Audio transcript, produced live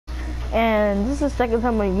And this is the second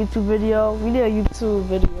time on a YouTube video. We did a YouTube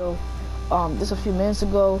video just a few minutes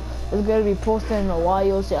ago. It's gonna be posted in a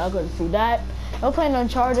while, so I'm gonna see that. We're playing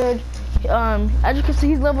Uncharted. As you can see,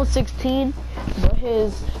 he's level 16, but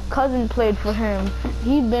his cousin played for him.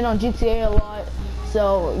 He's been on GTA a lot,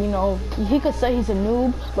 so you know he could say he's a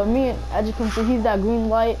noob. But me, as you can see, he's that green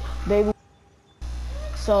light baby.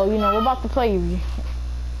 So you know we're about to play.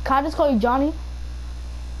 Can I just call you Johnny?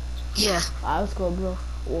 Yeah. Alright, let's go, bro.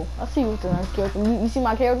 Oh, I see you with the nice character. You see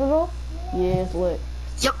my character though? Yeah, it's lit.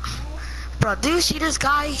 Yep. Bro, do you see this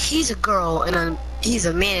guy? He's a girl and he's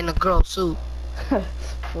a man in a girl suit. For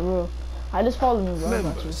real. I just followed me, bro.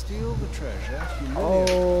 Remember, steal the treasure.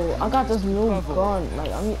 Oh, I got this new gun.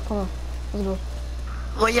 Like, I mean, come on, let's go.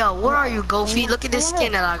 Well, yo, where are you, Goofy? Look at this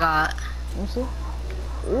skin that I got. Let me see.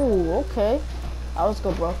 Ooh, okay. Alright, let's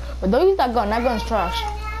go, bro. But don't use that gun. That gun's trash.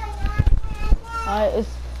 Alright,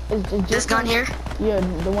 it's just this gun here? Yeah,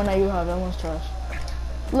 the one that you have. That one's trash.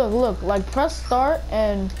 Look. Like, press start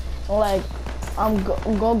and like,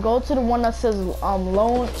 go to the one that says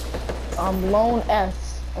loan S.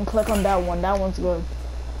 And click on that one. That one's good.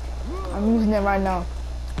 I'm using it right now.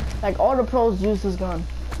 Like all the pros use this gun.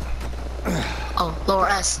 Oh, lower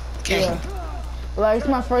S. Okay. Yeah. Like it's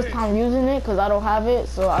my first time using it because I don't have it,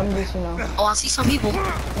 so I'm just, you know. Oh, I see some people.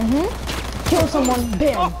 Kill someone.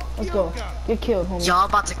 Bam. Let's go. Get killed, homie. Y'all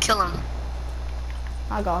about to kill him.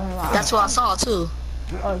 I got him. That's what I saw too.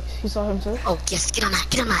 Oh, you saw him too? Oh, yes. Get on that.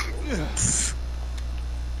 Get on that.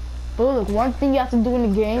 But look, one thing you have to do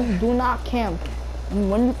in the game: do not camp.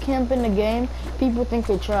 When you camp in the game, people think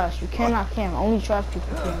you're trash. You cannot camp. Only trash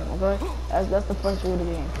people camp, okay? That's the first rule of the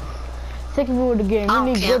game. Second rule of the game, you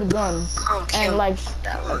need good guns. And like,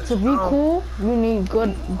 to be cool, you need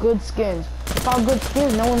good skins. Without good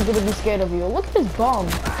skins, no one's gonna be scared of you. Look at this bum.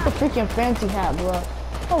 Look at the freaking fancy hat, bro.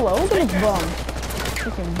 Hello, look at this bum.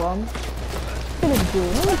 Freaking bum. Look at this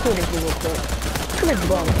dude. Let me kill this dude real quick. Look at this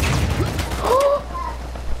bum.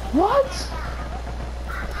 What?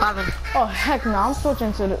 Oh heck no, I'm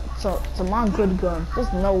switching to my good gun.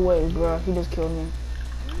 There's no way, bro. He just killed me.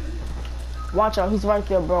 Watch out, he's right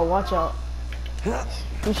there, bro. Watch out.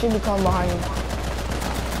 He should be coming behind you.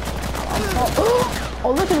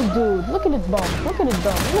 Oh, look at this dude. Look at this bum. Look at this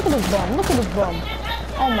bum. Look at this bum. Look at this bum.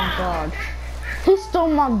 Oh my god. He stole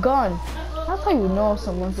my gun. That's how you know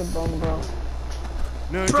someone's a bum, bro.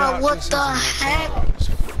 Bro, what the heck?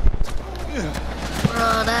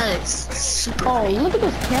 Bro, that is super. Oh, look at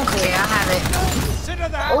this camper. Okay, I have it.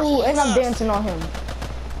 Oh, and I'm dancing on him.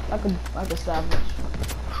 Like a savage.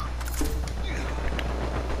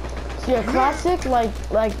 So yeah, classic, like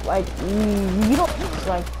you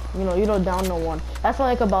don't you don't down no one. That's what I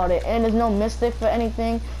like about it. And there's no mystic for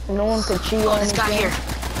anything. So no one could cheat or anything. This guy here.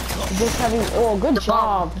 Just having good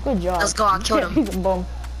job. Good job. Let's go, I killed him. He's a bum.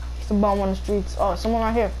 He's a bum on the streets. Oh, someone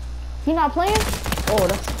right here. He not playing? Oh,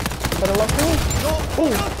 that's better luck for me.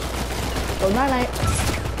 Ooh. Oh, night.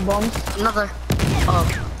 Bums. Another. Oh,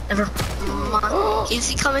 never mind. Is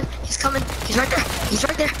he coming? He's coming. He's right there. He's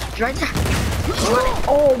right there. He's right there. He's running.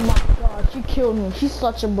 Oh my god, she killed me. She's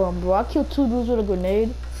such a bum, bro. I killed 2 dudes with a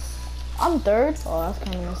grenade. I'm third. Oh, that's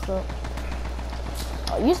kind of messed up.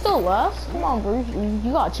 You still last? Come on, bro.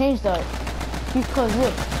 You gotta change that. Because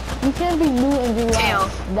look, you can't be new and be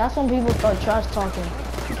last. That's when people start trash talking.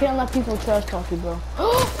 You can't let people trash talk you, bro.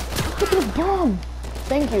 Look at this bomb.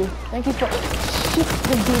 Thank you for shit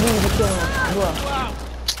the dude to kill him, bro.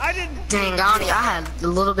 Dang, I had a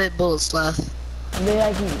little bit bullets left. They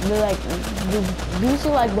like these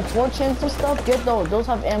are like the fortunes and stuff. Get those. Those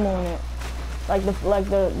have ammo in it. Like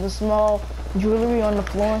the small jewelry on the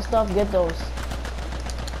floor and stuff. Get those.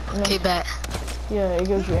 You know? Okay, bet. Yeah, it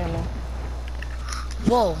gives you ammo.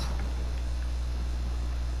 Whoa.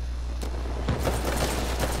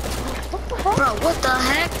 What the heck? Bro, what the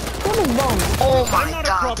heck? What is bombs? Oh my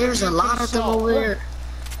god, there's a lot of them over there.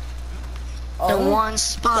 In one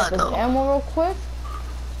spot, though. Ammo real quick.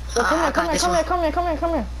 So come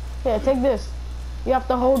here. Yeah, take this. You have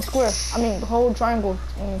to hold square. Hold triangle.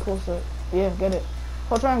 Closer. Yeah, get it.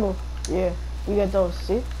 Hold triangle. Yeah, you get those.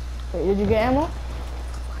 See? Wait, did you get ammo?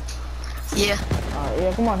 Yeah. Alright,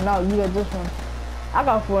 yeah, come on. Now you get this one. I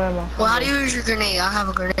got 4 ammo. Well, how do you use your grenade? I have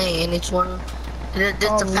a grenade, and it's one. It's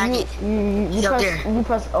a faggot. You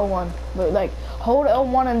press L1, but like hold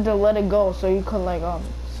L1 and to let it go, so you could like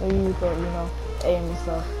so you could aim and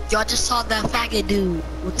stuff. Y'all just saw that faggot dude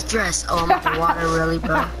with the dress. Oh, I'm out the water, really,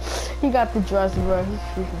 bro. He got the dress, bro. He's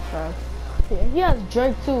freaking trash. Yeah, he has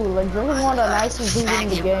Drake too. Like Drake is one of the nicest dudes in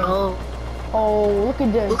the game. Bro. Oh, look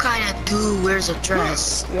at this. What kind of dude wears a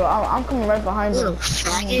dress? Yo, I'm coming right behind him. Little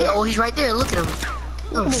faggot. Oh, he's right there. Look at him.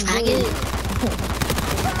 Little faggot.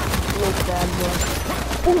 sad, bro.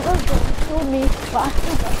 Ooh, let's go. You killed me. But I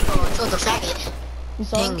think I Oh, I killed the faggot. You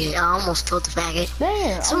saw Dang him? it, I almost killed the faggot.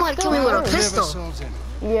 Damn. Somebody killed me with a Never pistol. sold him.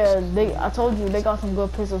 Yeah, I told you, they got some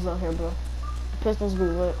good pistols out here, bro. Pistols be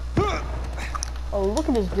lit. Oh, look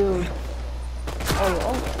at this dude. Oh,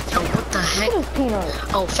 Yo, what the look heck? at this peanut.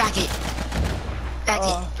 Oh, faggot.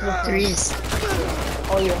 Faggot. Yeah. There he is.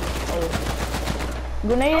 Oh yeah.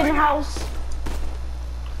 Grenade in the house.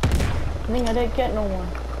 I think I didn't get no one.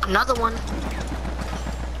 Another one.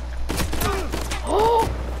 Oh!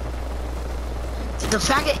 The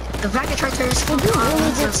faggot right there is Did you really on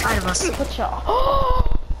the just side of us. put your...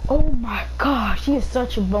 Oh my gosh, she is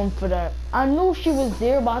such a bum for that. I knew she was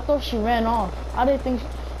there, but I thought she ran off. I didn't think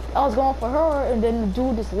I was going for her, and then the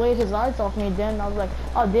dude just laid his eyes off me. Then I was like,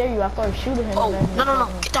 how dare you? I started shooting him. Oh, and then no,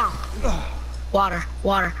 get down. Water,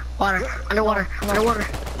 underwater. No,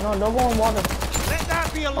 don't go in water. Let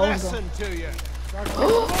that be a lesson to you.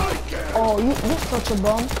 Oh, you're such a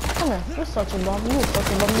bum. Come here, you're such a bum. You're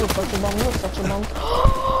such a bum. You're such a bum. You're such a bum.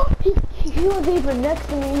 he was even next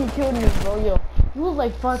to me. He killed me, bro. Yo, he was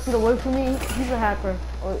like 5 feet away from me. He's a hacker,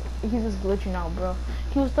 or he's just glitching out, bro.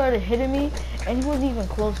 He was started hitting me, and he wasn't even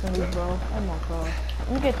close to me, bro. Oh my god.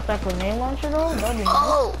 Let me get that grenade launcher though. That'd be nice.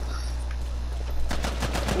 Oh,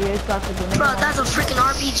 Yeah, it's got the grenade bro, launcher. that's a freaking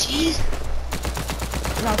RPG.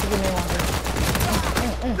 Not the grenade launcher.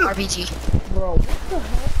 RPG. Bro, what the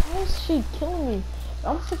hell? How is she killing me?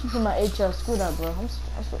 I'm switching to my HS. Screw that, bro. I'm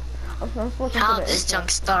switching How to the this HS. junk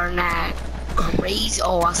starting at crazy?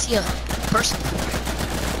 Oh, I see a person.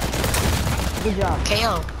 Good job.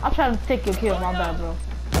 KO. I'm trying to take your kill. My bad, bro.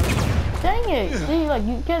 Dang it. See, like,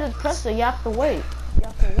 you can't just press it. You have to wait. You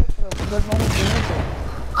have to wait for the good moment to use it.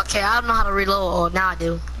 Okay, I don't know how to reload. Oh, now I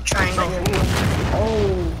do. Triangle.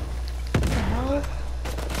 Oh. What the hell?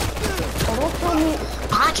 Oh, don't tell me.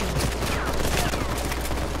 Behind you.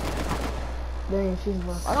 Dang, she's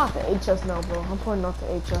rough. I got the HS now, bro. I'm putting out the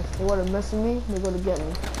HS. They want to mess with me, they're going to get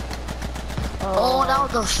me. Oh, that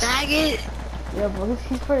was a faggot. Yeah, bro,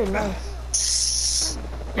 he's pretty nice.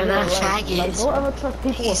 And that like, faggot. don't ever trust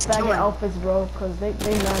people with faggot killing. outfits, bro, because they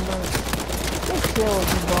mad nice. They kill you,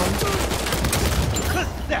 bum.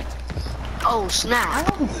 Oh, I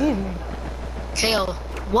snap. know he sees me. KO.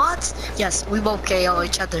 What? Yes, we both KO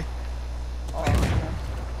each other. Oh, okay.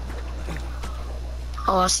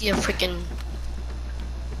 Oh, I see a freaking.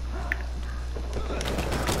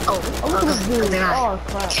 Oh, Oh, look at this dude. okay. Oh,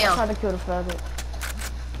 crap. Kill. I'm trying to kill the faggot.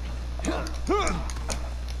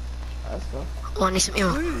 Let's go. Oh, I need some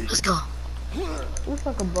ammo. Let's go. Looks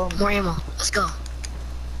like a bum. More ammo. Let's go.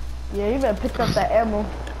 Yeah, you better pick up that ammo.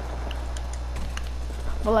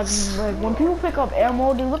 But like when people pick up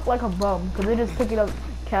ammo, they look like a bum because they just pick it up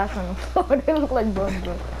cash on the floor. They look like bums,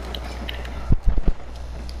 bro.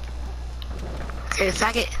 Okay, the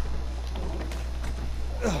faggot.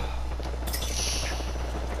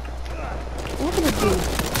 Look at this dude.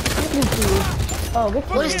 Look at this dude. Oh, get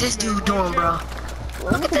What is this dude doing, bro?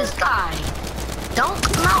 Look at this guy. Don't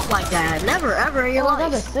come out like that. Never, ever in your Oh, I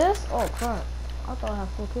got life. assist? Oh, crap. I thought I had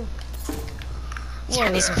full kill. Yeah, I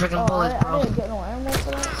need some freaking Oh, bullets, I bro. didn't get no ammo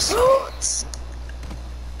for that. What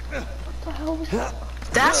What the hell was that?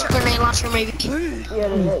 That's a grenade launcher, maybe. Yeah,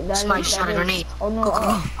 that Somebody is- shot that a is- grenade. Oh no, Go, go,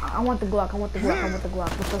 go. I want the Glock. I want the Glock. I want the Glock.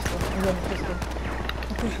 The pistol. I'm getting the pistol.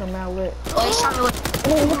 The pistol mad lit. Oh, he's trying to look.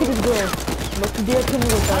 Oh, look at this girl. Look, you dare kill me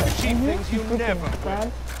with that. Cheap things you Freaking never will.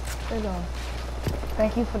 bad. There you go.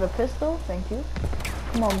 Thank you for the pistol. Thank you.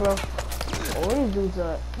 Come on, bro. Oh, where these dudes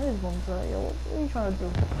at? Where these bums at? Yo, what are you trying to do?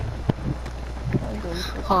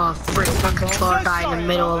 Oh, frick, my controller died in the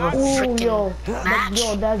middle of a Ooh, freaking yo, match.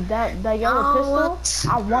 that yellow Oh,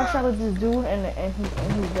 pistol. what? I one shot at this dude and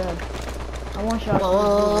he's dead. I one shot.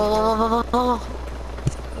 Whoa,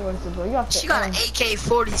 Where is it, bro? You have to. she got an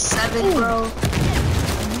AK-47, bro.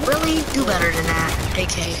 Really? Do better than that,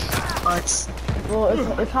 AK. But Well,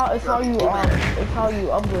 it's how you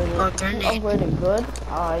upgrade it. Oh, If you grenade. upgrade it good. You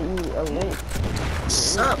elite.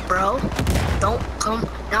 what's up, bro? Don't come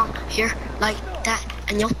down here like that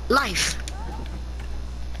in your life.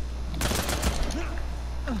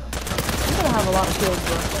 You're gonna have a lot of kills,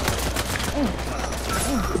 bro.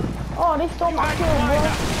 Oh, they stole my kill, bro.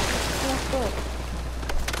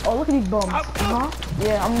 Oh, look at these bums.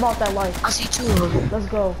 Yeah, I'm about that life. I see two of them. Let's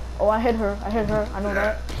go. Oh, I hit her. I know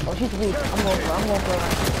that. Oh, she's weak. I'm going for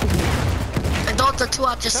her. She's weak. And those are two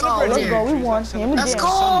I just saw over Let's there. go. We won. Yeah, we Let's did. go!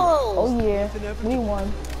 Oh, yeah. We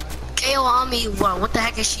won. KO on me. What the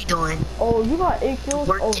heck is she doing? Oh, you got 8 kills?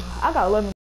 Oh, I got 11.